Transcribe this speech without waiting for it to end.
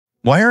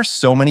Why are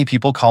so many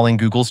people calling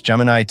Google's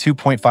Gemini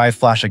 2.5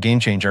 Flash a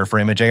game-changer for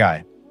image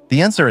AI?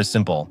 The answer is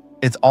simple.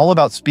 It's all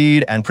about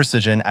speed and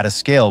precision at a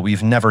scale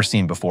we've never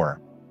seen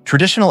before.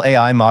 Traditional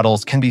AI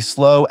models can be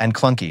slow and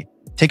clunky,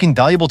 taking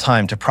valuable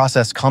time to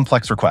process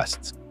complex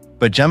requests.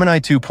 But Gemini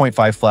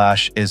 2.5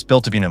 Flash is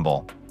built to be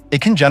nimble. It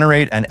can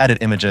generate and edit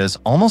images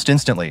almost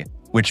instantly,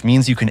 which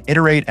means you can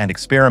iterate and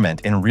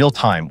experiment in real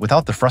time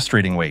without the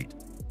frustrating wait.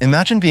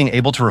 Imagine being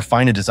able to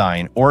refine a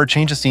design or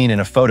change a scene in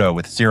a photo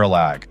with zero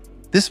lag.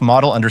 This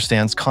model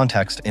understands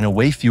context in a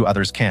way few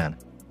others can,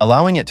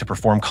 allowing it to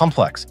perform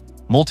complex,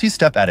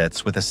 multi-step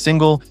edits with a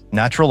single,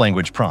 natural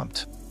language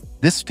prompt.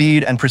 This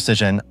speed and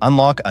precision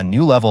unlock a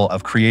new level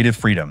of creative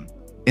freedom.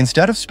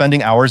 Instead of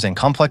spending hours in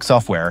complex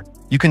software,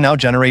 you can now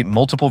generate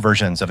multiple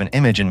versions of an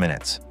image in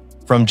minutes.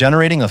 From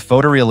generating a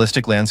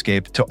photorealistic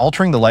landscape to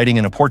altering the lighting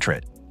in a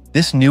portrait,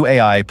 this new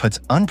AI puts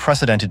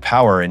unprecedented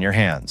power in your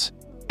hands.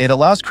 It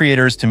allows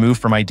creators to move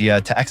from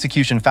idea to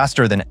execution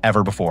faster than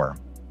ever before.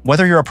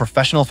 Whether you're a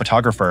professional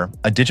photographer,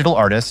 a digital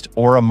artist,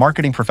 or a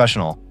marketing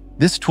professional,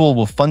 this tool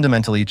will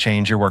fundamentally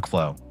change your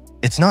workflow.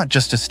 It's not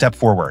just a step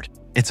forward,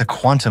 it's a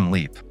quantum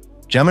leap.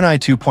 Gemini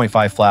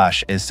 2.5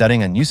 Flash is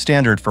setting a new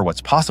standard for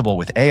what's possible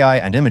with AI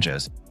and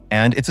images,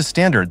 and it's a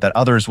standard that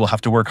others will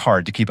have to work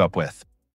hard to keep up with.